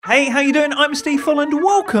Hey, how you doing? I'm Steve Folland.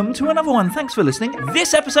 Welcome to another one. Thanks for listening.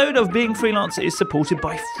 This episode of Being Freelancer is supported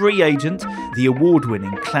by FreeAgent, the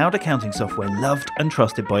award-winning cloud accounting software loved and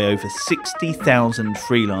trusted by over 60,000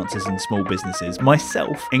 freelancers and small businesses,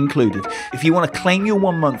 myself included. If you want to claim your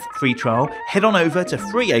 1 month free trial, head on over to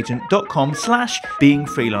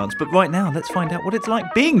freeagent.com/beingfreelance. But right now, let's find out what it's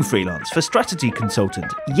like being freelance for strategy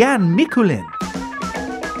consultant Jan Mikulin.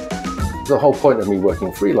 The whole point of me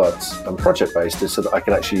working freelance and project-based is so that I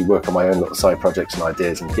can actually work on my own little side projects and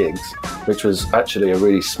ideas and gigs, which was actually a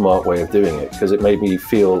really smart way of doing it because it made me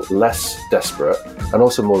feel less desperate and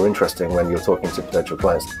also more interesting when you're talking to potential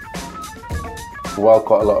clients. While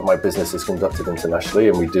quite a lot of my business is conducted internationally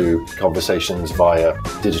and we do conversations via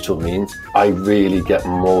digital means, I really get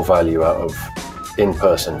more value out of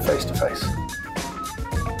in-person, face-to-face.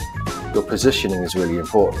 Your positioning is really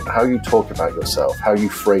important. How you talk about yourself, how you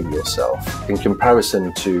frame yourself in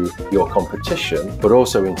comparison to your competition, but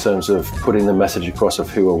also in terms of putting the message across of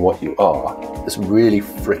who and what you are, is really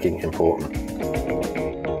freaking important.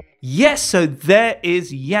 Yes, so there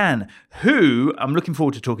is Jan, who I'm looking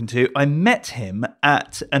forward to talking to. I met him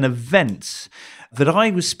at an event that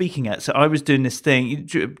I was speaking at. So I was doing this thing.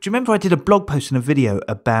 Do you remember I did a blog post and a video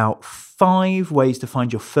about 5 ways to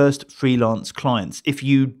find your first freelance clients? If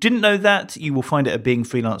you didn't know that, you will find it at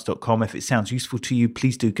beingfreelance.com. If it sounds useful to you,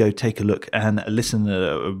 please do go take a look and listen,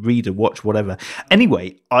 read, or watch, whatever.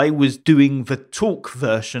 Anyway, I was doing the talk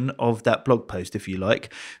version of that blog post, if you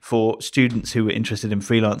like, for students who were interested in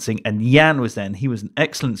freelancing. And Jan was then. He was an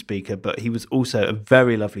excellent speaker, but he was also a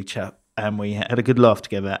very lovely chap. And we had a good laugh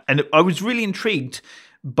together. And I was really intrigued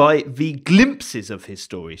by the glimpses of his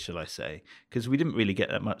story, shall I say, because we didn't really get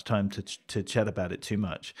that much time to chat about it too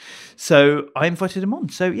much. So I invited him on.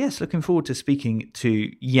 So yes, looking forward to speaking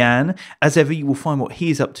to Jan. As ever, you will find what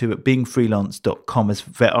he's up to at beingfreelance.com, as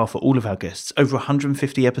there are for all of our guests. Over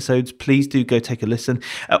 150 episodes. Please do go take a listen.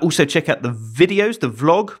 Also check out the videos, the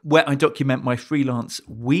vlog, where I document my freelance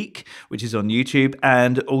week, which is on YouTube,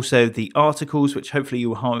 and also the articles, which hopefully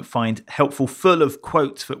you will find helpful, full of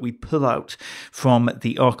quotes that we pull out from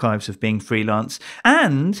the archives of Being Freelance.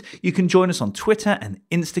 And you can join us on Twitter and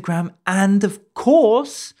Instagram and, of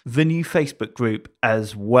course, the new Facebook group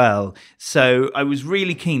as well. So I was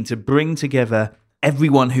really keen to bring together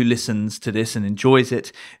everyone who listens to this and enjoys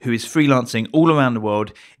it, who is freelancing all around the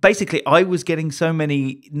world. Basically, I was getting so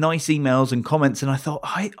many nice emails and comments, and I thought,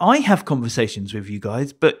 I have conversations with you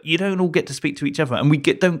guys, but you don't all get to speak to each other, and we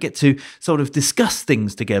don't get to sort of discuss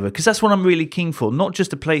things together, because that's what I'm really keen for, not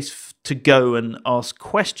just a place to go and ask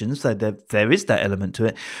questions, though there is that element to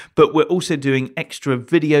it, but we're also doing extra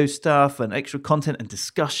video stuff and extra content and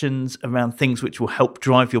discussions around things which will help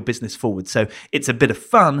drive your business forward. So it's a bit of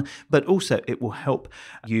fun, but also it will help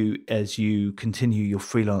you as you continue your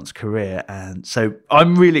freelance career. And so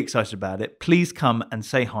I'm really excited about it. Please come and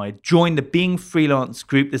say hi. Join the Being Freelance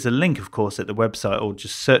group. There's a link, of course, at the website, or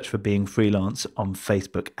just search for Being Freelance on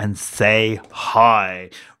Facebook and say hi.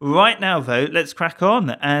 Right now, though, let's crack on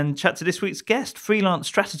and chat to this week's guest, freelance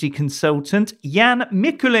strategy consultant Jan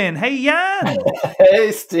Mikulin. Hey, Jan.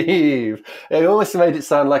 Hey, Steve. You almost made it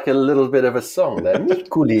sound like a little bit of a song there.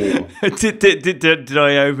 Mikulin. Did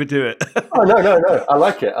I overdo it? Oh, no. I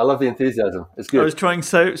like it. I love the enthusiasm. It's good. I was trying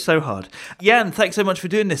so hard. Jan, thanks so much for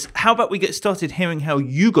doing this. How about we get started hearing how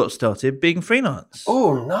you got started being freelance?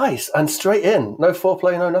 Oh, nice. And straight in. No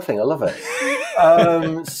foreplay, no nothing. I love it.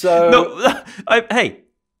 Hey,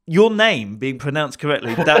 your name being pronounced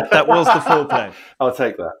correctly, that was the foreplay. I'll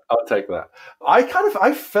take that.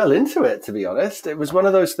 I fell into it, to be honest. It was one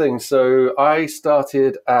of those things. So I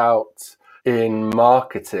started out in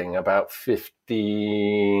marketing about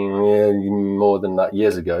 15, more than that,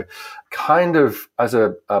 years ago, kind of as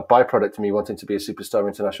a byproduct of me wanting to be a superstar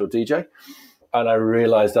international DJ. And I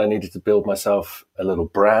realized I needed to build myself a little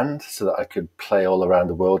brand so that I could play all around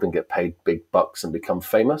the world and get paid big bucks and become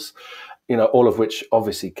famous. All of which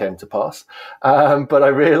obviously came to pass. But I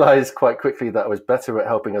realized quite quickly that I was better at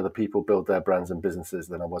helping other people build their brands and businesses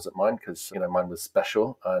than I was at mine, because, mine was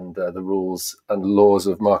special, and the rules and laws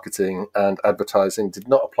of marketing and advertising did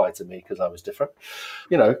not apply to me because I was different,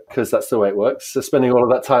 because that's the way it works. So spending all of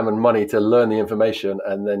that time and money to learn the information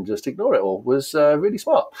and then just ignore it all was really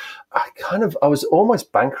smart. I was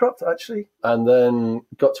almost bankrupt, actually, and then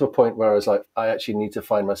got to a point where I was like, I actually need to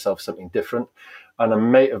find myself something different. And a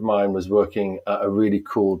mate of mine was working at a really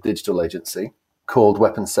cool digital agency called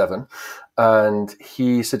Weapon 7. And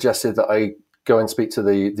he suggested that I go and speak to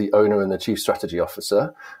the owner and the chief strategy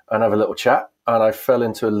officer and have a little chat. And I fell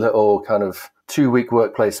into a little kind of 2-week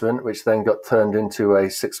work placement, which then got turned into a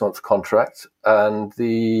 6-month contract. And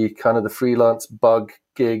the freelance bug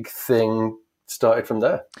gig thing started from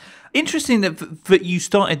there. Interesting that you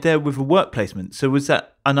started there with a work placement. So was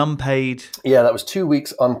that an unpaid? Yeah, that was 2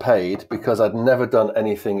 weeks unpaid because I'd never done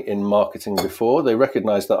anything in marketing before. They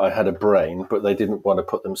recognized that I had a brain, but they didn't want to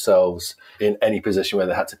put themselves in any position where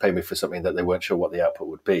they had to pay me for something that they weren't sure what the output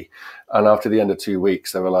would be. And after the end of 2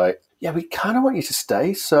 weeks, they were like, yeah, we kind of want you to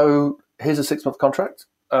stay. So here's a 6-month contract.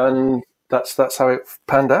 And that's how it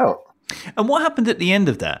panned out. And what happened at the end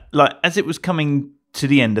of that? Like, as it was coming to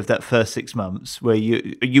the end of that first 6 months, were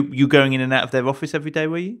you going in and out of their office every day,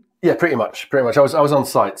 were you? Yeah, pretty much. I was on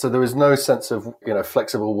site, so there was no sense of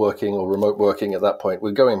flexible working or remote working at that point.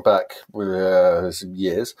 We're going back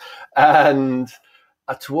years, and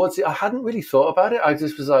I hadn't really thought about it. I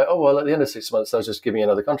just was like, oh well, at the end of 6 months, they'll just give me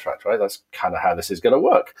another contract, right? That's kind of how this is going to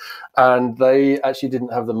work. And they actually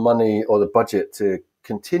didn't have the money or the budget to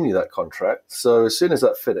continue that contract. So as soon as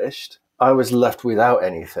that finished, I was left without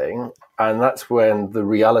anything. And that's when the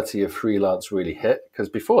reality of freelance really hit. Because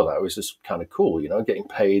before that, it was just kind of cool, getting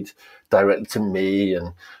paid directly to me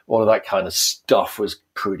and all of that kind of stuff was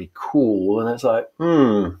pretty cool. And it's like,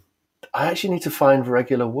 I actually need to find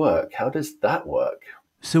regular work. How does that work?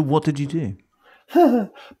 So what did you do?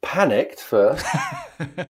 Panicked first.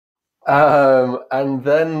 And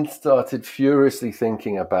then started furiously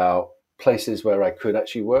thinking about places where I could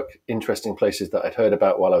actually work, interesting places that I'd heard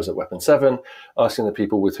about while I was at Weapon 7, asking the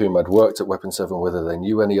people with whom I'd worked at Weapon 7 whether they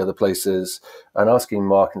knew any other places, and asking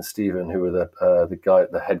Mark and Stephen, who were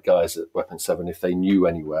the head guys at Weapon 7, if they knew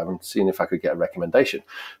anywhere, and seeing if I could get a recommendation.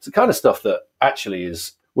 It's the kind of stuff that actually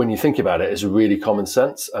is, when you think about it, is really common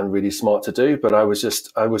sense and really smart to do. But I was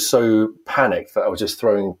so panicked that I was just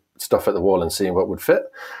throwing stuff at the wall and seeing what would fit.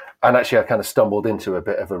 And actually, I kind of stumbled into a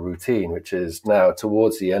bit of a routine, which is now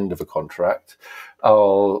towards the end of a contract,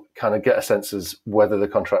 I'll kind of get a sense as whether the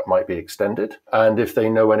contract might be extended and if they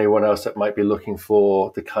know anyone else that might be looking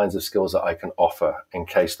for the kinds of skills that I can offer in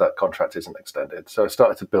case that contract isn't extended. So I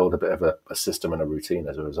started to build a bit of a system and a routine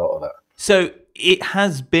as a result of that. So it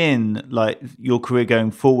has been like your career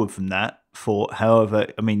going forward from that for however,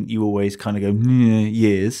 I mean, you always kind of go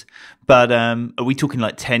years, but are we talking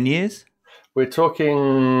like 10 years? We're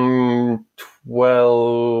talking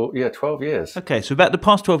 12 years. Okay, so about the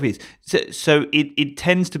past 12 years. So it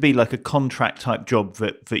tends to be like a contract type job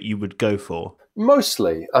that you would go for.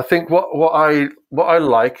 Mostly. I think what I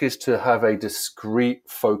like is to have a discrete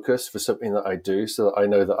focus for something that I do so that I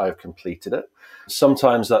know that I've completed it.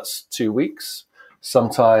 Sometimes that's 2 weeks.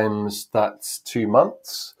 Sometimes that's 2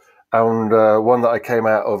 months. And one that I came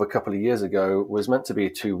out of a couple of years ago was meant to be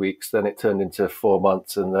 2 weeks. Then it turned into 4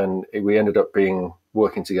 months. And then we ended up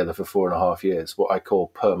working together for 4.5 years, what I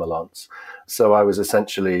call permalance. So I was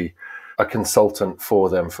essentially a consultant for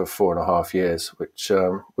them for 4.5 years, which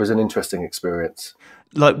was an interesting experience.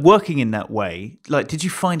 Like working in that way, like did you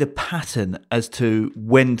find a pattern as to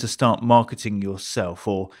when to start marketing yourself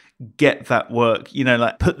or get that work,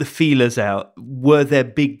 like put the feelers out? Were there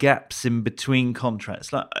big gaps in between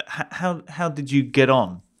contracts? Like how did you get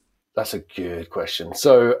on? That's a good question.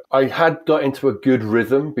 So I had got into a good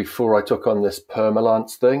rhythm before I took on this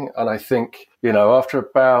permalance thing. And I think, after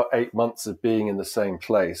about 8 months of being in the same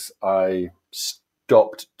place, I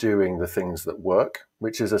stopped doing the things that work,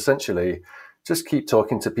 which is essentially just keep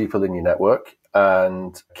talking to people in your network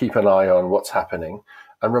and keep an eye on what's happening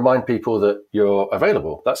and remind people that you're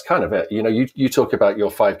available. That's kind of it. You talk about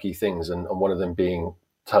your 5 key things and one of them being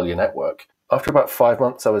tell your network. After about 5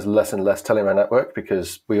 months, I was less and less telling my network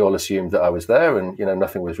because we all assumed that I was there and,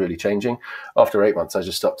 nothing was really changing. After 8 months, I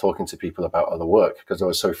just stopped talking to people about other work because I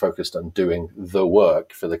was so focused on doing the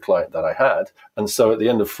work for the client that I had. And so at the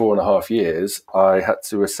end of 4.5 years, I had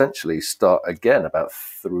to essentially start again about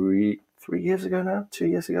 3 years ago now, 2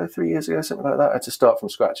 years ago, 3 years ago, something like that. I had to start from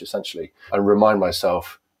scratch essentially and remind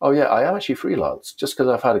myself, oh yeah, I am actually freelance. Just because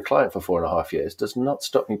I've had a client for 4.5 years does not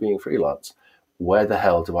stop me being freelance. Where the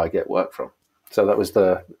hell do I get work from? So that was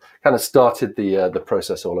started the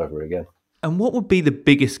process all over again. And what would be the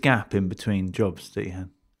biggest gap in between jobs that you had?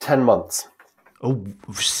 10 months. Oh,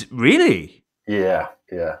 really? Yeah.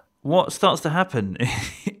 What starts to happen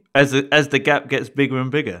as the gap gets bigger and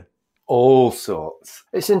bigger? All sorts.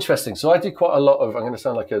 It's interesting. So I do quite a lot of, I'm going to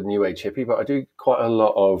sound like a new age hippie, but I do quite a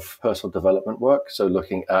lot of personal development work. So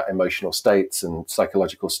looking at emotional states and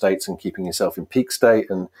psychological states and keeping yourself in peak state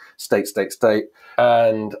and state.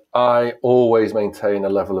 And I always maintain a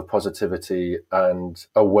level of positivity and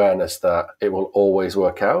awareness that it will always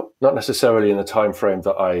work out, not necessarily in the time frame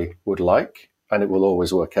that I would like, and it will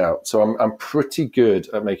always work out. So I'm pretty good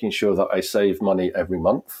at making sure that I save money every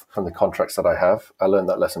month from the contracts that I have. I learned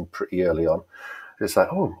that lesson pretty early on. It's like,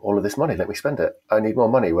 oh, all of this money, let me spend it. I need more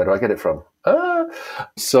money. Where do I get it from?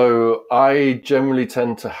 So I generally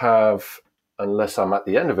tend to have, unless I'm at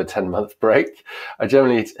the end of a 10-month break, I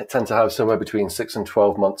generally tend to have somewhere between 6 and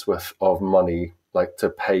 12 months worth of money, like to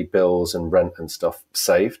pay bills and rent and stuff,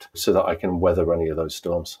 saved so that I can weather any of those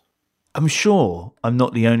storms. I'm sure I'm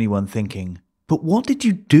not the only one thinking, but what did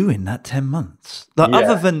you do in that 10 months? Like,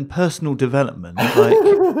 other than personal development, like...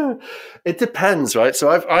 It depends, right? So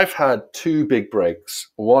I've had 2 big breaks,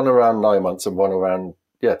 one around 9 months and one around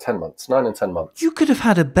 10 months, 9 and 10 months. You could have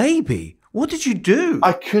had a baby. What did you do?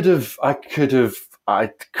 I could have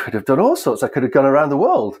done all sorts. I could have gone around the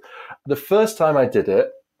world. The first time I did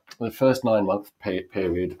it, the first 9-month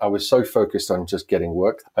period, I was so focused on just getting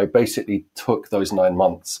work. I basically took those 9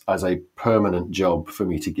 months as a permanent job for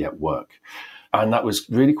me to get work. And that was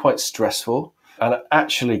really quite stressful and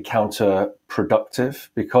actually counterproductive,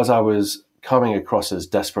 because I was coming across as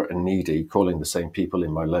desperate and needy, calling the same people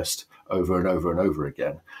in my list over and over and over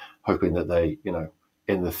again, hoping that they,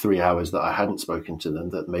 in the 3 hours that I hadn't spoken to them,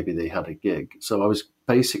 that maybe they had a gig. So I was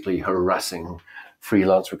basically harassing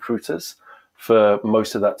freelance recruiters for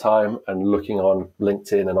most of that time and looking on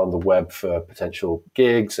LinkedIn and on the web for potential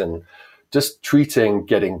gigs and just treating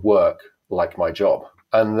getting work like my job.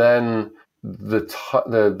 And then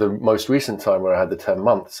the most recent time where I had the 10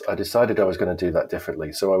 months, I decided I was going to do that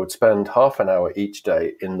differently. So I would spend half an hour each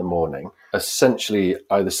day in the morning, essentially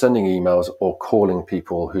either sending emails or calling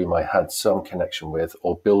people whom I had some connection with,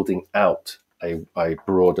 or building out a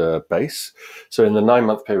broader base. So in the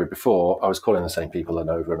 9-month period before, I was calling the same people and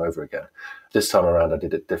over again. This time around, I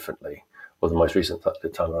did it differently. Well, the most recent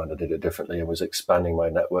time around, I did it differently and was expanding my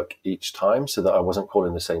network each time so that I wasn't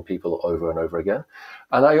calling the same people over and over again.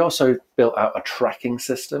 And I also built out a tracking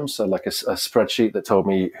system. So like a spreadsheet that told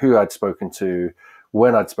me who I'd spoken to,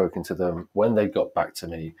 when I'd spoken to them, when they got back to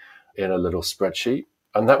me, in a little spreadsheet.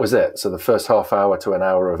 And that was it. So the first half hour to an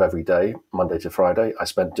hour of every day, Monday to Friday, I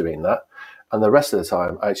spent doing that. And the rest of the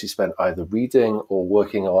time, I actually spent either reading or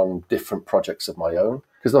working on different projects of my own.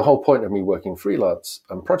 Because the whole point of me working freelance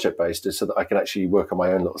and project-based is so that I can actually work on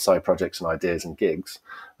my own little side projects and ideas and gigs.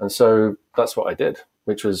 And so that's what I did,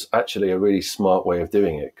 which was actually a really smart way of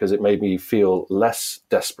doing it, because it made me feel less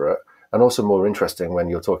desperate and also more interesting when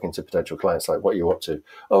you're talking to potential clients, like, what are you up to?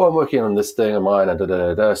 Oh, I'm working on this thing of mine, and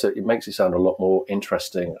da-da-da-da. So it makes you sound a lot more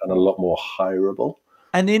interesting and a lot more hireable.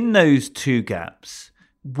 And in those 2 gaps,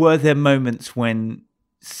 were there moments when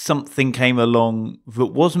something came along that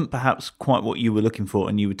wasn't perhaps quite what you were looking for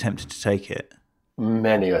and you were tempted to take it?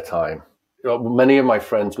 Many a time. Many of my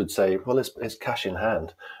friends would say, well, it's cash in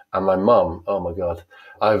hand. And my mum, oh my God,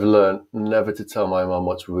 I've learned never to tell my mum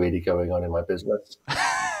what's really going on in my business.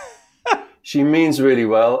 She means really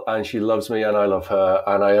well and she loves me and I love her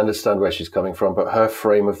and I understand where she's coming from, but her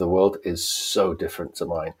frame of the world is so different to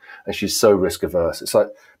mine and she's so risk averse. It's like,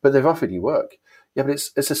 but they've offered you work. Yeah, but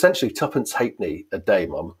it's essentially tuppence halfpenny a day,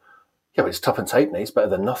 Mum. Yeah, but it's tuppence halfpenny. It's better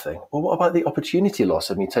than nothing. Well, what about the opportunity loss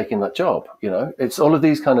of me taking that job? It's all of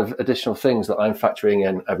these kind of additional things that I'm factoring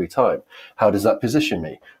in every time. How does that position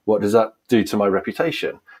me? What does that do to my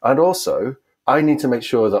reputation? And also, I need to make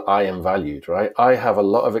sure that I am valued, right? I have a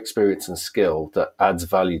lot of experience and skill that adds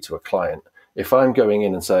value to a client. If I'm going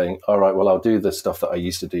in and saying, all right, well, I'll do the stuff that I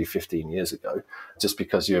used to do 15 years ago, just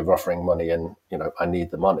because you're offering money and, I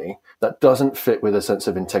need the money, that doesn't fit with a sense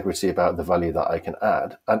of integrity about the value that I can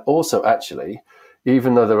add. And also, actually,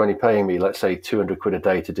 even though they're only paying me, let's say, 200 quid a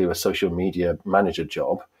day to do a social media manager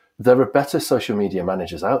job, there are better social media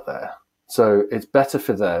managers out there. So it's better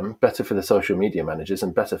for them, better for the social media managers,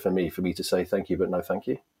 and better for me to say thank you, but no thank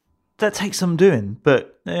you. That takes some doing,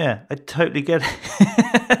 but yeah, I totally get it.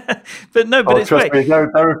 But it's great. Me,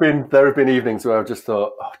 there have been evenings where I've just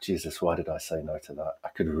thought, oh Jesus, why did I say no to that? I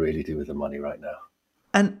could really do with the money right now.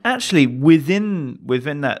 And actually, within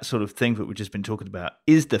that sort of thing that we've just been talking about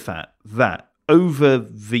is the fact that over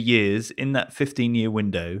the years, in that 15-year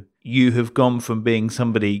window, you have gone from being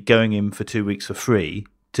somebody going in for 2 weeks for free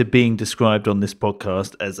to being described on this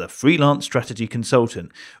podcast as a freelance strategy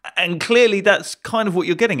consultant. And clearly that's kind of what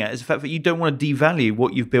you're getting at, is the fact that you don't want to devalue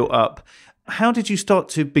what you've built up. How did you start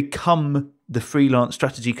to become the freelance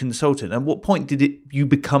strategy consultant? At what point did you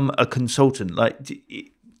become a consultant?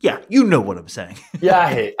 Yeah, you know what I'm saying.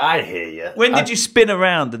 Yeah, I hear you. When did you spin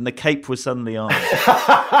around and the cape was suddenly on?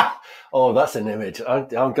 Oh, that's an image. I'm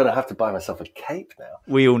going to have to buy myself a cape now.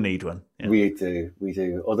 We all need one. Yeah. We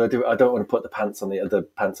do. Although I don't want to put the pants on the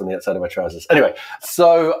outside of my trousers. Anyway,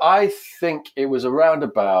 so I think it was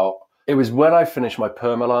when I finished my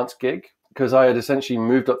Permalance gig. because I had essentially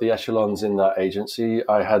moved up the echelons in that agency.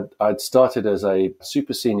 I'd started as a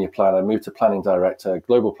super senior planner, moved to planning director,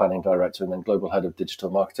 global planning director, and then global head of digital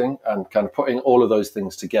marketing, and kind of putting all of those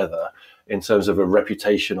things together in terms of a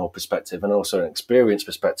reputational perspective and also an experience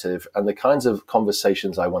perspective and the kinds of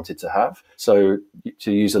conversations I wanted to have. So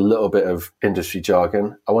to use a little bit of industry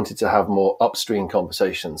jargon, I wanted to have more upstream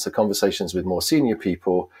conversations, so conversations with more senior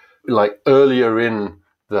people, like earlier in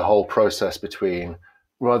the whole process between,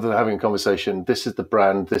 rather than having a conversation, this is the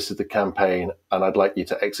brand, this is the campaign, and I'd like you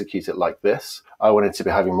to execute it like this. I wanted to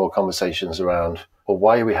be having more conversations around, well,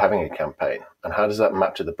 why are we having a campaign? And how does that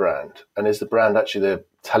map to the brand? And is the brand actually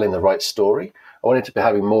telling the right story? I wanted to be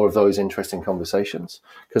having more of those interesting conversations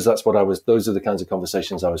because those are the kinds of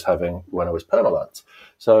conversations I was having when I was Permalance.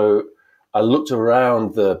 So I looked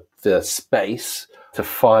around the space to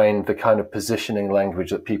find the kind of positioning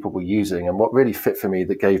language that people were using, and what really fit for me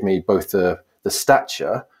that gave me both the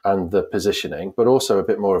stature and the positioning, but also a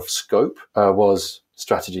bit more of scope, was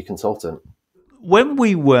strategy consultant. When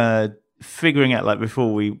we were figuring out, like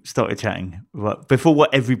before we started chatting, before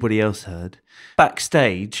what everybody else heard,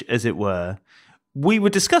 backstage, as it were, we were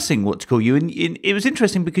discussing what to call you. And it was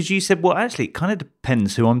interesting because you said, well, actually, it kind of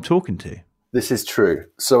depends who I'm talking to. This is true.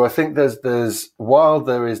 So I think while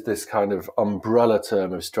there is this kind of umbrella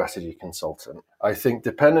term of strategy consultant, I think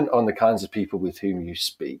dependent on the kinds of people with whom you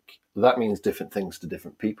speak, that means different things to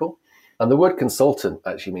different people. And the word consultant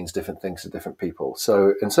actually means different things to different people.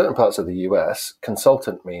 So in certain parts of the US,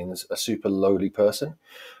 consultant means a super lowly person,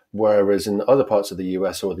 whereas in other parts of the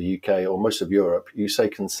US or the UK or most of Europe, you say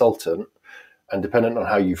consultant, and depending on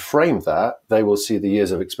how you frame that, they will see the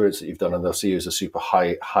years of experience that you've done and they'll see you as a super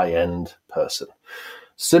high-end person.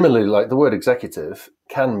 Similarly, like the word executive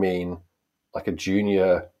can mean like a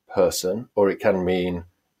junior person, or it can mean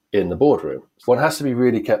in the boardroom. One has to be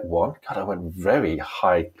really careful. God, I went very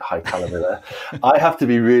high caliber there. I have to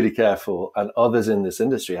be really careful, and others in this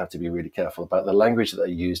industry have to be really careful about the language that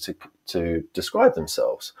they use to describe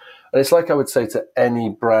themselves. And it's like I would say to any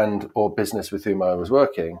brand or business with whom I was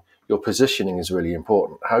working, your positioning is really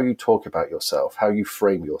important. How you talk about yourself, how you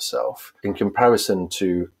frame yourself in comparison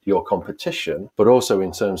to your competition, but also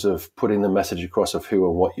in terms of putting the message across of who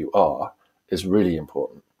and what you are, is really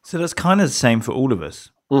important. So that's kind of the same for all of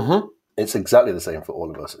us. Mm-hmm. It's exactly the same for all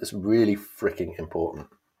of us. It's really freaking important.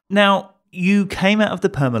 Now, you came out of the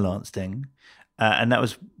Permalance thing, and that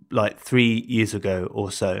was like 3 years ago or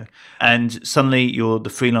so. And suddenly you're the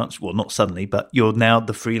freelance, well, not suddenly, but you're now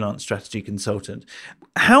the freelance strategy consultant.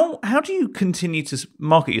 How do you continue to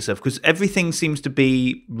market yourself? Because everything seems to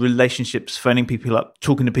be relationships, phoning people up,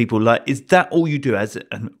 talking to people. Like, is that all you do, as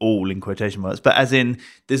and all in quotation marks, but as in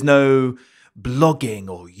there's no blogging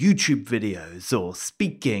or YouTube videos or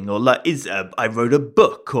speaking or like I wrote a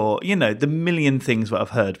book or, you know, the million things that I've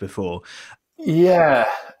heard before. Yeah,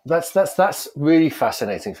 that's really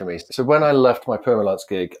fascinating for me. So when I left my Permalance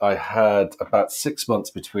gig, I had about 6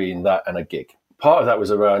 months between that and a gig. Part of that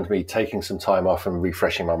was around me taking some time off and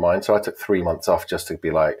refreshing my mind. So I took 3 months off just to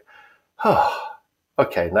be like,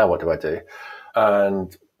 okay, now what do I do?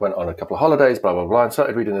 And went on a couple of holidays, blah, blah, blah, and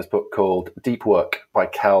started reading this book called Deep Work by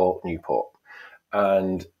Cal Newport.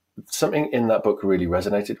 And something in that book really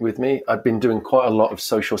resonated with me. I'd been doing quite a lot of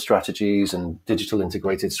social strategies and digital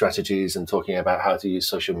integrated strategies and talking about how to use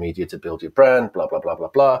social media to build your brand, blah, blah, blah, blah,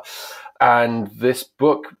 blah. And this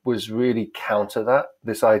book was really counter that,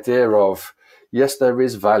 this idea of, yes, there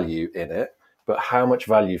is value in it, but how much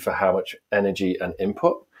value for how much energy and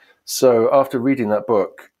input? So after reading that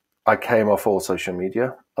book, I came off all social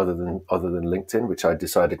media other than LinkedIn, which I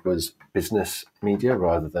decided was business media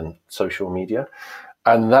rather than social media.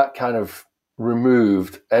 And that kind of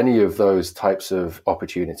removed any of those types of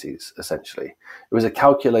opportunities, essentially. It was a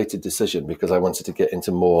calculated decision because I wanted to get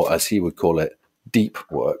into more, as he would call it, deep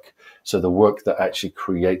work. So the work that actually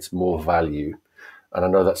creates more value. And I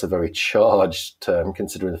know that's a very charged term,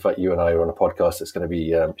 considering the fact you and I are on a podcast that's going to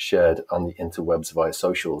be shared on the interwebs via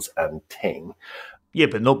socials and ting. Yeah,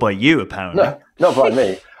 but not by you, apparently. No, not by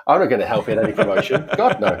me. I'm not going to help in any promotion.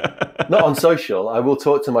 God, no. Not on social. I will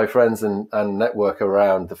talk to my friends and network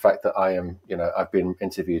around the fact that I am, I've been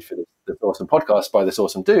interviewed for this awesome podcast by this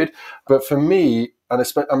awesome dude. But for me,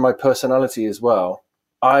 and my personality as well,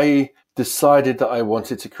 I decided that I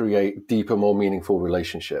wanted to create deeper, more meaningful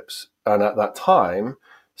relationships. And at that time,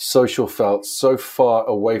 social felt so far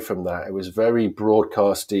away from that. It was very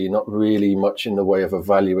broadcasty, not really much in the way of a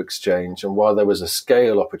value exchange. And while there was a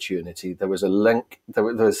scale opportunity, there was a link.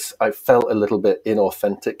 I felt a little bit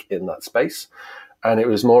inauthentic in that space. And it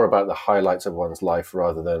was more about the highlights of one's life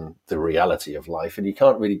rather than the reality of life. And you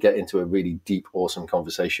can't really get into a really deep, awesome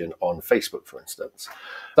conversation on Facebook, for instance.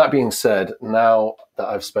 That being said, now that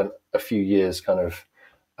I've spent a few years kind of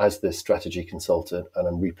as this strategy consultant and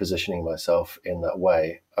I'm repositioning myself in that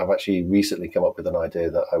way, I've actually recently come up with an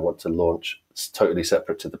idea that I want to launch totally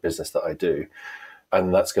separate to the business that I do.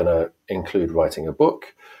 And that's going to include writing a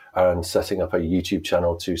book and setting up a YouTube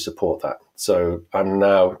channel to support that. So I'm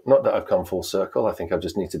now, not that I've come full circle, I think I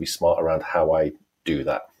just need to be smart around how I do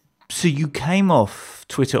that. So you came off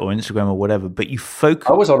Twitter or Instagram or whatever, but you focused...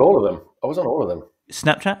 I was on all of them.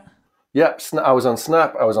 Snapchat? Yep, I was on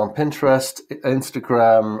Snap, I was on Pinterest,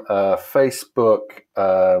 Instagram, Facebook,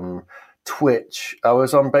 Twitch. I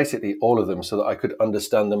was on basically all of them so that I could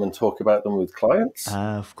understand them and talk about them with clients.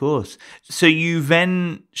 Of course. So you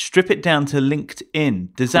then strip it down to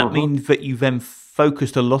LinkedIn. Does that mean that you then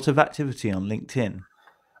focused a lot of activity on LinkedIn?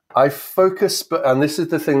 I focus, and this is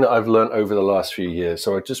the thing that I've learned over the last few years.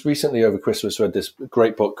 So I just recently over Christmas read this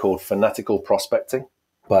great book called Fanatical Prospecting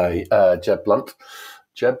by Jeb Blunt.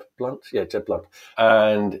 Jeb Blunt.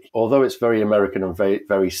 And although it's very American and very,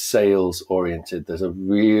 very sales oriented, there's a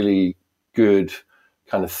really good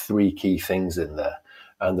kind of 3 key things in there.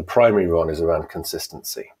 And the primary one is around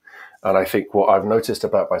consistency. And I think what I've noticed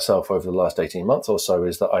about myself over the last 18 months or so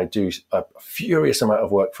is that I do a furious amount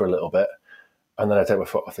of work for a little bit, and then I take my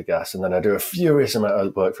foot off the gas. And then I do a furious amount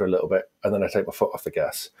of work for a little bit, and then I take my foot off the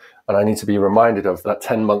gas. And I need to be reminded of that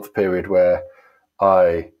 10-month period where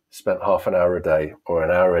I spent half an hour a day or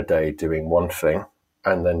an hour a day doing one thing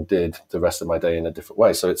and then did the rest of my day in a different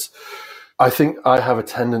way. So I think I have a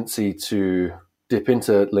tendency to dip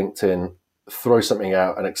into LinkedIn, throw something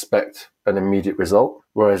out and expect an immediate result.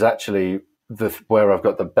 Whereas actually where I've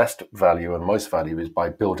got the best value and most value is by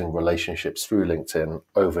building relationships through LinkedIn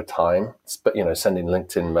over time, but, sending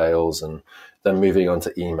LinkedIn mails and then moving on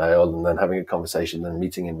to email and then having a conversation and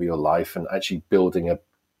meeting in real life and actually building a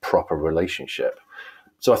proper relationship.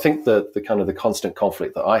 So I think that the kind of the constant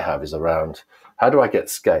conflict that I have is around how do I get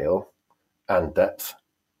scale and depth?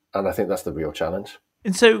 And I think that's the real challenge.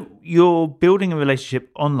 And so you're building a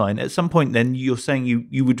relationship online. At some point then you're saying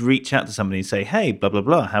you would reach out to somebody and say, hey, blah, blah,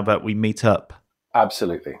 blah, how about we meet up?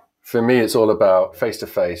 Absolutely. For me, it's all about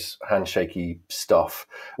face-to-face, handshakey stuff.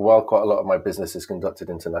 While quite a lot of my business is conducted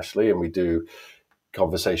internationally and we do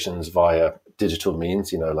conversations via digital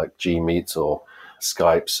means, like Gmeets or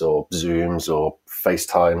Skypes or Zooms or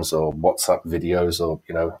FaceTimes or WhatsApp videos or,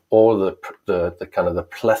 all the kind of the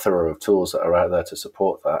plethora of tools that are out there to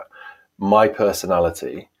support that. My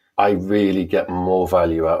personality, I really get more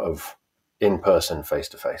value out of in-person,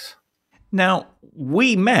 face-to-face. Now,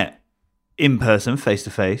 we met in person,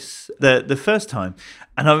 face-to-face, the first time.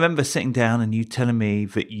 And I remember sitting down and you telling me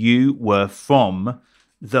that you were from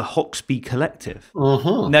the Hawksby Collective.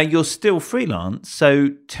 Mm-hmm. Now, you're still freelance, so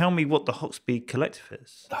tell me what the Hawksby Collective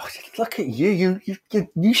is. Oh, look at you.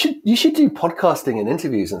 You should do podcasting and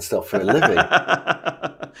interviews and stuff for a living.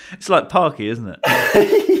 It's like Parky, isn't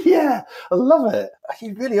it? Yeah, I love it.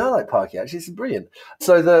 You really are like Parky, actually. It's brilliant.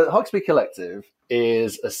 So the Hawksby Collective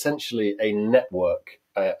is essentially a network,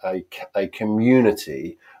 a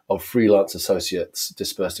community of freelance associates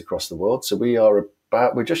dispersed across the world. So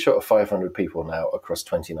we're just short of 500 people now across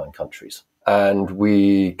 29 countries. And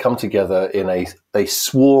we come together in a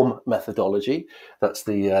swarm methodology. That's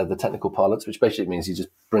the technical parlance, which basically means you just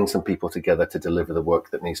bring some people together to deliver the work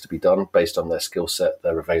that needs to be done based on their skill set,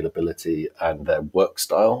 their availability, and their work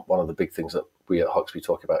style. One of the big things that we at Hawksby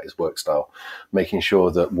talk about is work style, making sure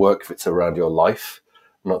that work fits around your life,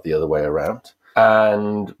 not the other way around.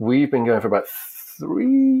 And we've been going for about 3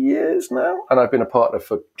 years now, and I've been a partner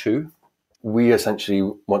for 2. We essentially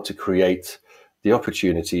want to create the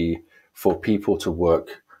opportunity for people to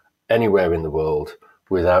work anywhere in the world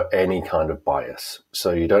without any kind of bias.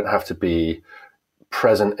 So you don't have to be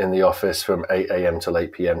present in the office from 8 a.m. till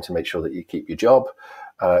 8 p.m. to make sure that you keep your job.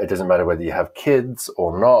 It doesn't matter whether you have kids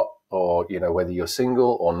or not, or whether you're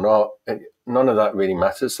single or not. None of that really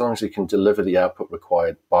matters, as long as you can deliver the output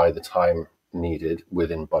required by the time needed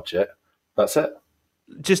within budget. That's it.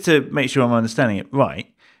 Just to make sure I'm understanding it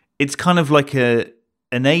right, it's kind of like an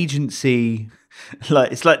agency,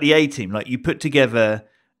 like it's like the A-Team. Like you put together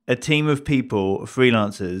a team of people,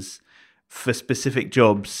 freelancers, for specific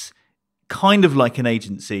jobs, kind of like an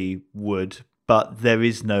agency would, but there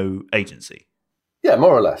is no agency. Yeah,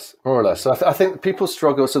 more or less. So I think people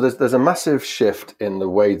struggle. So there's a massive shift in the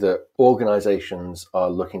way that organizations are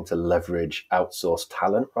looking to leverage outsourced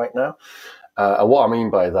talent right now. And what I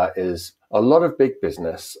mean by that is a lot of big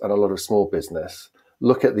business and a lot of small business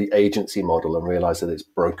look at the agency model and realize that it's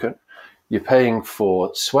broken. You're paying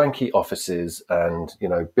for swanky offices and,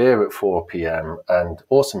 beer at 4 p.m. and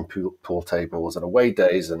awesome pool tables and away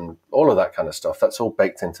days and all of that kind of stuff. That's all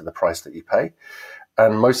baked into the price that you pay.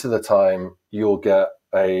 And most of the time you'll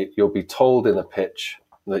be told in the pitch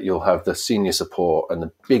that you'll have the senior support and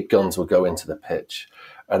the big guns will go into the pitch.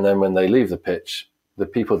 And then when they leave the pitch, the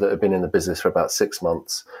people that have been in the business for about 6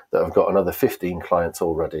 months that have got another 15 clients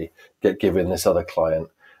already get given this other client.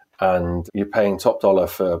 And you're paying top dollar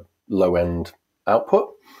for low-end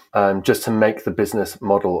output just to make the business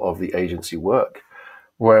model of the agency work.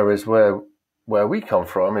 Whereas where we come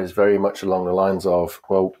from is very much along the lines of,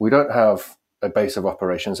 well, we don't have a base of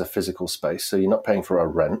operations, a physical space, so you're not paying for a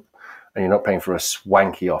rent and you're not paying for a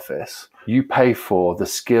swanky office. You pay for the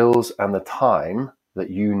skills and the time that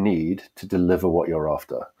you need to deliver what you're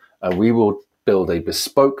after. And we will build a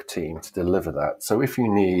bespoke team to deliver that. So if you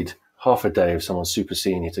need half a day of someone super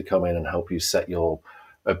senior to come in and help you set your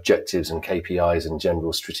objectives and KPIs and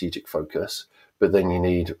general strategic focus, but then you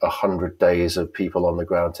need 100 days of people on the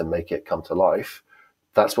ground to make it come to life,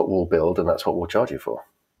 that's what we'll build and that's what we'll charge you for.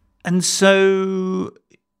 And so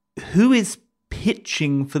who is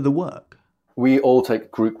pitching for the work? We all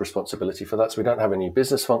take group responsibility for that. So we don't have a new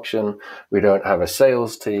business function. We don't have a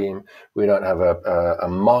sales team. We don't have a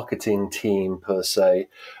marketing team per se.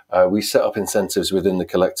 We set up incentives within the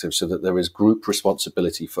collective so that there is group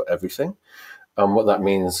responsibility for everything. And what that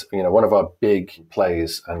means, one of our big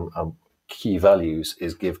plays and key values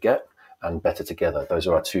is give, get, and better together. Those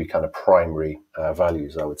are our two kind of primary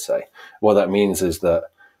values, I would say. What that means is that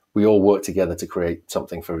we all work together to create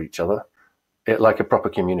something for each other, like a proper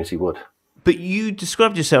community would. But you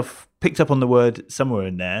described yourself, picked up on the word somewhere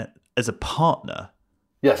in there, as a partner.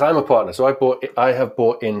 Yes, I'm a partner. So I have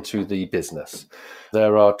bought into the business.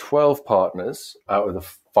 There are 12 partners out of the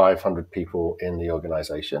 500 people in the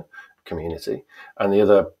organization community, and the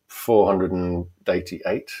other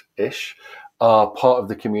 488-ish are part of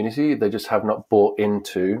the community. They just have not bought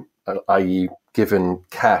into, i.e. given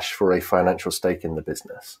cash for a financial stake in the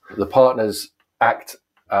business. The partners act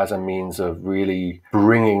as a means of really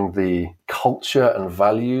bringing the culture and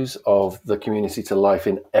values of the community to life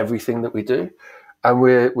in everything that we do. And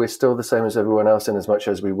we're still the same as everyone else in as much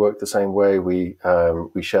as we work the same way, we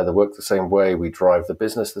share the work the same way, we drive the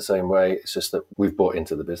business the same way. It's just that we've bought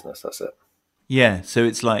into the business, that's it. Yeah, so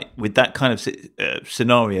it's like with that kind of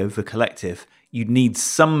scenario for collective, you need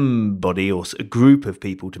somebody or a group of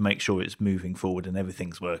people to make sure it's moving forward and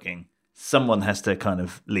everything's working. Someone has to kind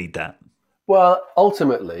of lead that. Well,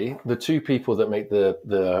 ultimately, the two people that make the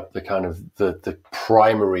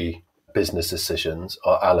primary business decisions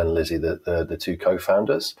are Al and Lizzie, the two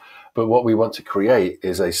co-founders. But what we want to create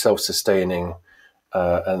is a self-sustaining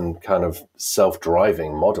and kind of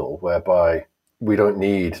self-driving model whereby we don't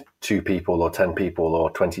need 2 people or 10 people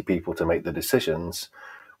or 20 people to make the decisions.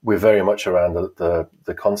 We're very much around the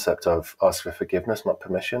concept of ask for forgiveness, not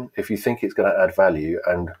permission. If you think it's going to add value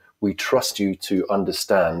and we trust you to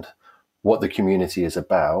understand what the community is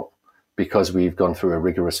about, because we've gone through a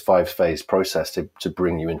rigorous 5-phase process to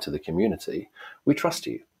bring you into the community, we trust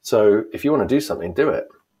you. So if you want to do something, do it.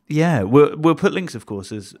 Yeah, we'll put links, of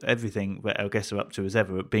course, as everything that our guests are up to as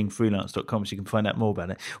ever at beingfreelance.com, so you can find out more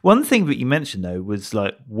about it. One thing that you mentioned, though, was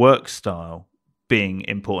like work style being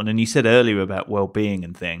important. And you said earlier about well-being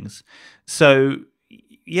and things. So,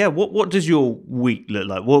 yeah, what does your week look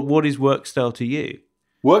like? What is work style to you?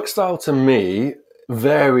 Work style to me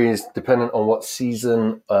varies dependent on what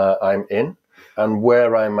season I'm in and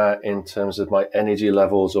where I'm at in terms of my energy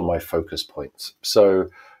levels or my focus points. So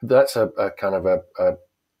that's a kind of a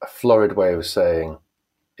florid way of saying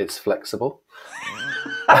it's flexible.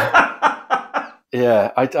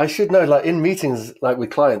 Yeah, I should know, like in meetings, like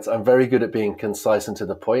with clients, I'm very good at being concise and to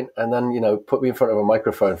the point. And then, put me in front of a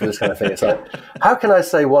microphone for this kind of thing. It's like, how can I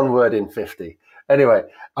say one word in 50? Anyway,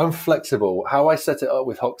 I'm flexible. How I set it up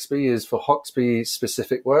with Hoxby is for Hoxby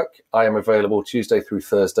specific work. I am available Tuesday through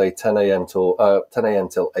Thursday, 10 a.m. till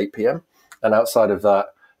 8 p.m. And outside of that,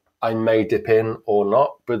 I may dip in or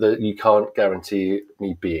not, but you can't guarantee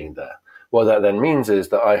me being there. What that then means is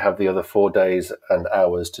that I have the other 4 days and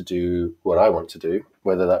hours to do what I want to do,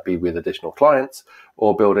 whether that be with additional clients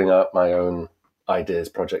or building up my own ideas,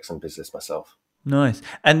 projects, and business myself. Nice.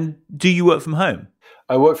 And do you work from home?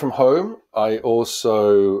 I work from home. I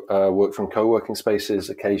also work from co-working spaces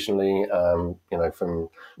occasionally, from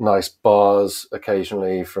nice bars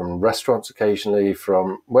occasionally, from restaurants occasionally,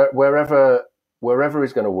 from wherever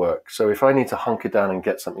is going to work. So if I need to hunker down and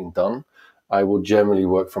get something done, I will generally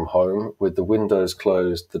work from home with the windows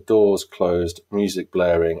closed, the doors closed, music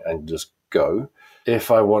blaring, and just go.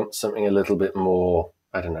 If I want something a little bit more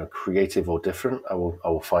I don't know, creative or different, I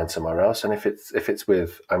will find somewhere else. And if it's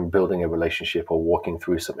with, I'm building a relationship or walking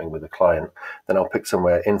through something with a client, then I'll pick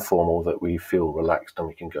somewhere informal that we feel relaxed and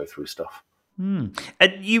we can go through stuff. And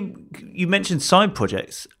you mentioned side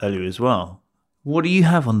projects earlier as well. What do you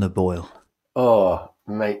have on the boil? Oh,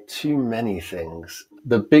 mate, too many things.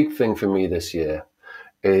 The big thing for me this year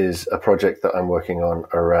is a project that I'm working on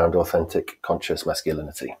around authentic conscious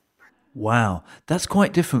masculinity. Wow, that's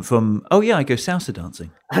quite different from, oh yeah, I go salsa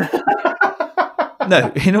dancing.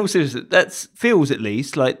 No, in all seriousness, that feels at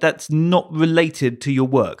least like that's not related to your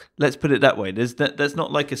work. Let's put it that way. That's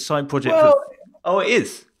not like a side project. Oh, it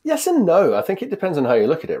is. Yes and no. I think it depends on how you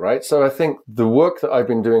look at it, right? So I think the work that I've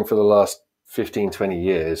been doing for the last 15, 20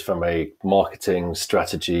 years from a marketing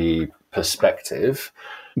strategy perspective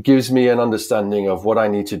gives me an understanding of what I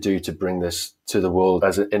need to do to bring this to the world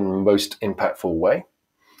in most impactful way.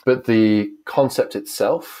 But the concept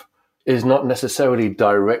itself is not necessarily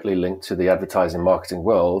directly linked to the advertising marketing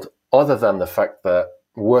world, other than the fact that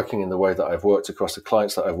working in the way that I've worked across the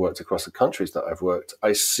clients that I've worked across the countries that I've worked,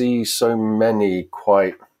 I see so many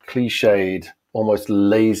quite cliched, almost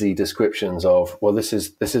lazy descriptions of, well, this is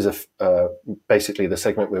basically the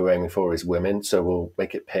segment we're aiming for is women, so we'll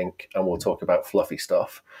make it pink and we'll talk about fluffy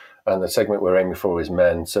stuff. And the segment we're aiming for is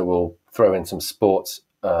men, so we'll throw in some sports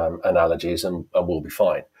analogies and we'll be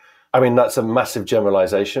fine. I mean, that's a massive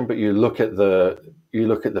generalization, but you look at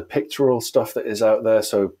the pictorial stuff that is out there.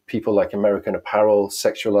 So people like American Apparel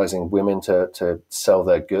sexualizing women to sell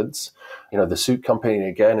their goods. You know, the Suit Company,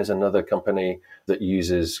 again, is another company that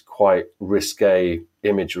uses quite risque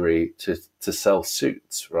imagery to sell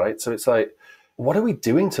suits, right? So it's like, what are we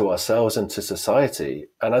doing to ourselves and to society?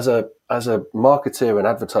 And as a marketer and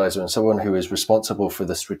advertiser and someone who is responsible for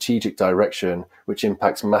the strategic direction, which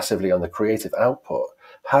impacts massively on the creative output,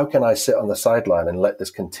 how can I sit on the sideline and let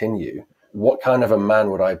this continue? What kind of a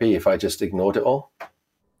man would I be if I just ignored it all?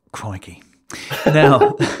 Crikey.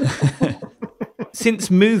 Now,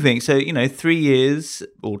 since moving, so, 3 years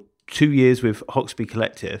or 2 years with Hoxby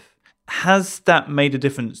Collective, has that made a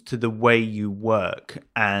difference to the way you work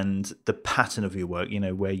and the pattern of your work,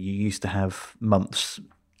 where you used to have months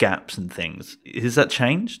gaps and things? Has that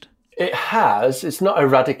changed? It has. It's not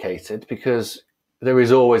eradicated because there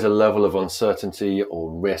is always a level of uncertainty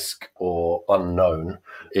or risk or unknown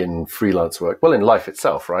in freelance work. Well, in life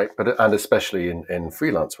itself, right? And especially in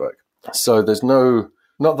freelance work. So there's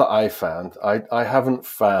not that I found, I haven't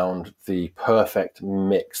found the perfect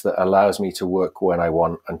mix that allows me to work when I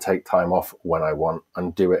want and take time off when I want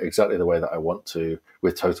and do it exactly the way that I want to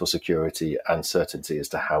with total security and certainty as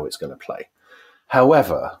to how it's going to play.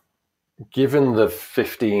 However, given the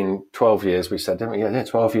 12 years, we said, didn't we? Yeah,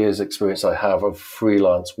 12 years experience I have of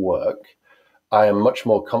freelance work, I am much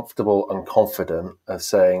more comfortable and confident of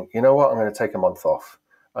saying, you know what, I'm going to take a month off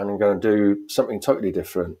and I'm going to do something totally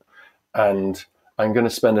different. And I'm going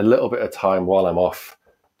to spend a little bit of time while I'm off,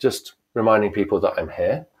 just reminding people that I'm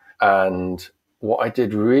here. And what I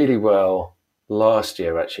did really well last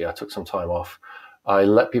year, actually, I took some time off. I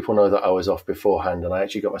let people know that I was off beforehand and I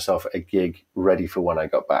actually got myself a gig ready for when I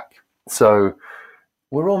got back. So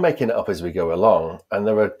we're all making it up as we go along. And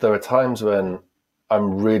there are times when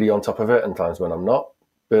I'm really on top of it and times when I'm not.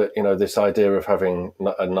 But, this idea of having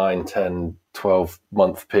a 9, 10,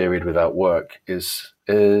 12-month period without work is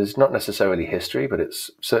not necessarily history, but it's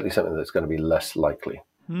certainly something that's going to be less likely.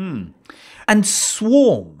 And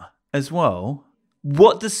Swarm as well.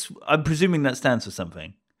 I'm presuming that stands for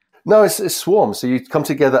something. No, it's Swarm. So you come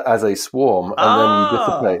together as a swarm and then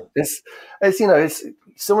you dissipate. It's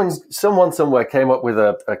someone somewhere came up with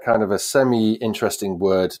a kind of a semi-interesting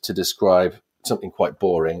word to describe something quite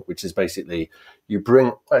boring, which is basically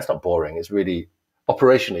it's not boring, it's really,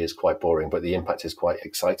 operationally is quite boring, but the impact is quite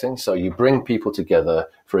exciting. So you bring people together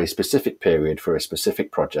for a specific period, for a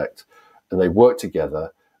specific project, and they work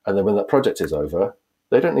together. And then when that project is over,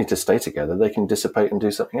 they don't need to stay together. They can dissipate and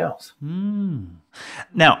do something else.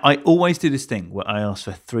 Now, I always do this thing where I ask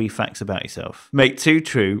for 3 facts about yourself. Make 2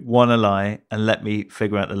 true, 1 a lie, and let me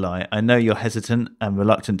figure out the lie. I know you're hesitant and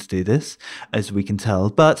reluctant to do this, as we can tell.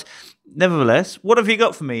 But nevertheless, what have you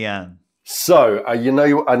got for me, Jan? So, I know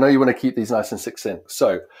you want to keep these nice and succinct.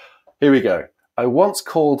 So, here we go. I once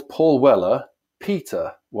called Paul Weller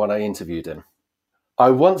Peter when I interviewed him.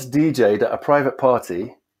 I once DJ'd at a private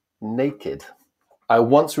party naked. I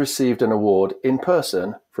once received an award in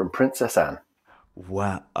person from Princess Anne.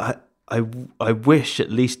 Wow. I wish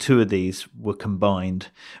at least 2 of these were combined.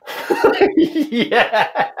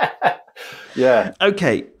 Yeah.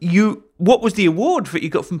 Okay. What was the award that you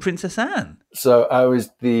got from Princess Anne? So I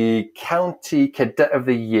was the County Cadet of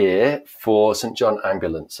the Year for St John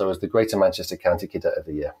Ambulance. So I was the Greater Manchester County Cadet of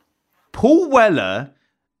the Year. Paul Weller,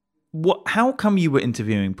 how come you were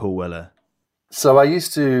interviewing Paul Weller? So I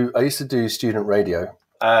used to do student radio,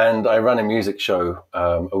 and I ran a music show,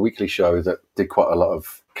 a weekly show that did quite a lot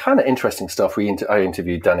of kind of interesting stuff. I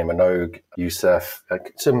interviewed Danny Minogue, Youssef,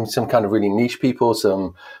 some kind of really niche people,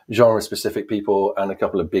 some genre-specific people, and a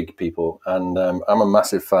couple of big people. And I'm a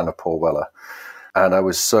massive fan of Paul Weller. And I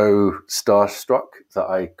was so starstruck that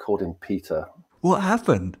I called him Peter. What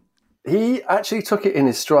happened? He actually took it in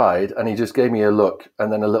his stride, and he just gave me a look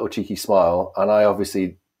and then a little cheeky smile. And I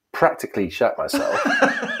obviously practically shat myself.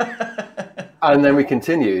 And then we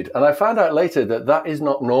continued. And I found out later that is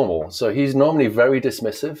not normal. So he's normally very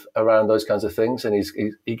dismissive around those kinds of things. And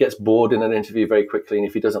he gets bored in an interview very quickly. And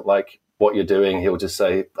if he doesn't like what you're doing, he'll just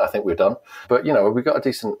say, I think we're done. But, we got a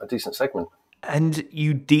decent segment. And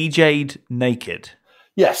you DJ'd naked?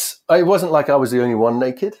 Yes. It wasn't like I was the only one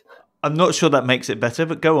naked. I'm not sure that makes it better,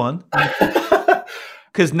 but go on.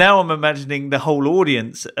 Because now I'm imagining the whole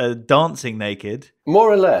audience dancing naked.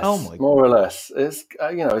 More or less. Oh my God. More or less. It's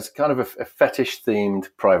it's kind of a fetish-themed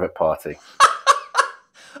private party.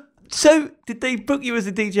 So did they book you as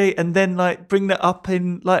a DJ and then bring that up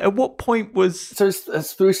in at what point was? So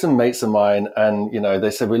it's through some mates of mine, and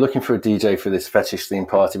they said, we're looking for a DJ for this fetish-themed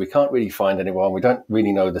party. We can't really find anyone. We don't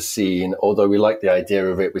really know the scene, although we like the idea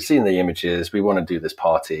of it. We've seen the images. We want to do this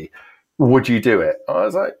party. Would you do it? I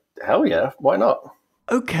was like, hell yeah, why not?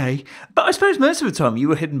 Okay. But I suppose most of the time you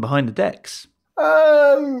were hidden behind the decks.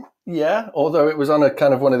 Yeah, although it was on a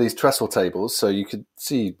kind of one of these trestle tables, so you could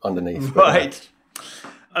see underneath. Right.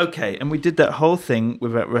 Okay, and we did that whole thing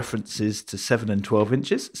without references to 7 and 12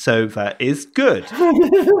 inches, so that is good.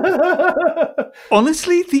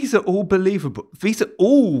 Honestly, these are all believable. These are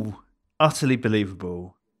all utterly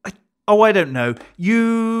believable. I don't know.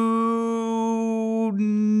 You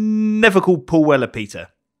never called Paul Weller Peter?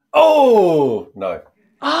 Oh, no.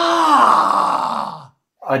 Ah!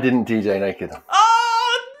 I didn't DJ naked.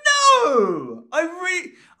 Oh, no!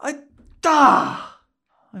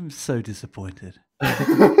 I'm so disappointed.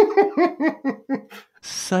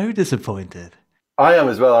 So disappointed. I am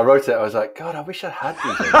as well. I wrote it. I was like, God, I wish I had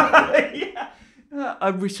DJ. Yeah.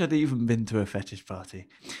 I wish I'd even been to a fetish party.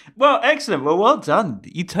 Well, excellent. Well done.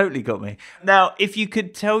 You totally got me. Now, if you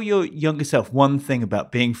could tell your younger self one thing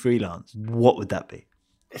about being freelance, what would that be?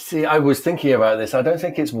 See, I was thinking about this. I don't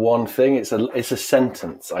think it's one thing. It's a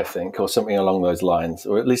sentence, I think, or something along those lines,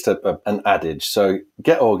 or at least an adage. So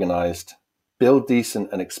get organized, build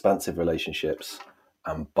decent and expansive relationships,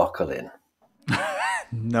 and buckle in.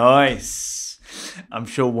 Nice. I'm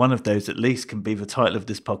sure one of those at least can be the title of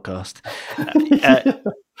this podcast.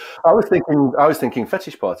 I was thinking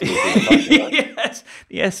fetish party. Yes,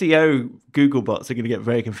 the SEO Google bots are going to get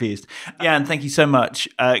very confused. Jan, thank you so much.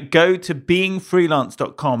 Go to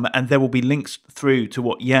beingfreelance.com and there will be links through to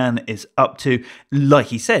what Jan is up to. Like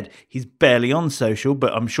he said, he's barely on social,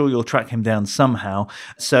 but I'm sure you'll track him down somehow.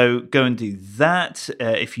 So go and do that.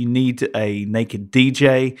 If you need a naked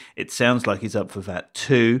DJ, it sounds like he's up for that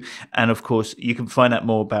too. And of course, you can find out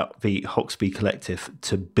more about the Hawksby Collective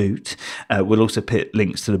to boot. We'll also put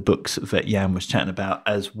links to the books that Jan was chatting about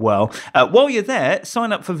as well. While you're there,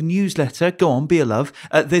 sign up for the newsletter. Go on, be a love.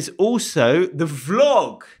 There's also the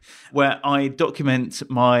vlog where I document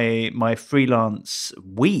my freelance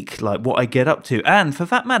week, like what I get up to. And for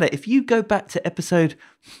that matter, if you go back to episode,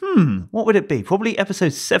 what would it be? Probably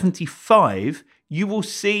episode 75, you will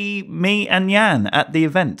see me and Jan at the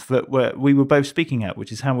event that we were both speaking at,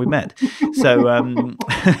 which is how we met. So,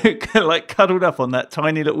 like cuddled up on that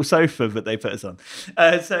tiny little sofa that they put us on.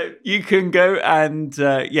 So you can go and,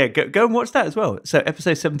 go and watch that as well. So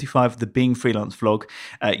episode 75 of the Being Freelance vlog,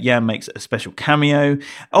 Jan makes a special cameo.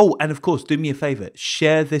 Oh, and of course, do me a favor,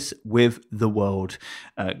 share this with the world.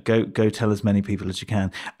 Go tell as many people as you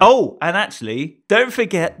can. Oh, and actually, don't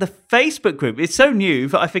forget the Facebook group. It's so new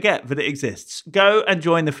that I forget that it exists. Go and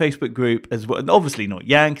join the Facebook group as well. And obviously not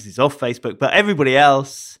Jan because he's off Facebook, but everybody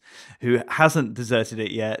else who hasn't deserted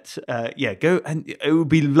it yet, go, and it would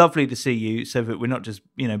be lovely to see you so that we're not just,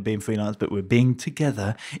 being freelance, but we're being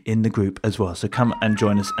together in the group as well. So come and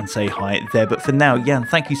join us and say hi there. But for now, Jan,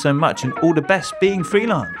 thank you so much and all the best being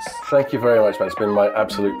freelance. Thank you very much, man. It's been my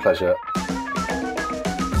absolute pleasure.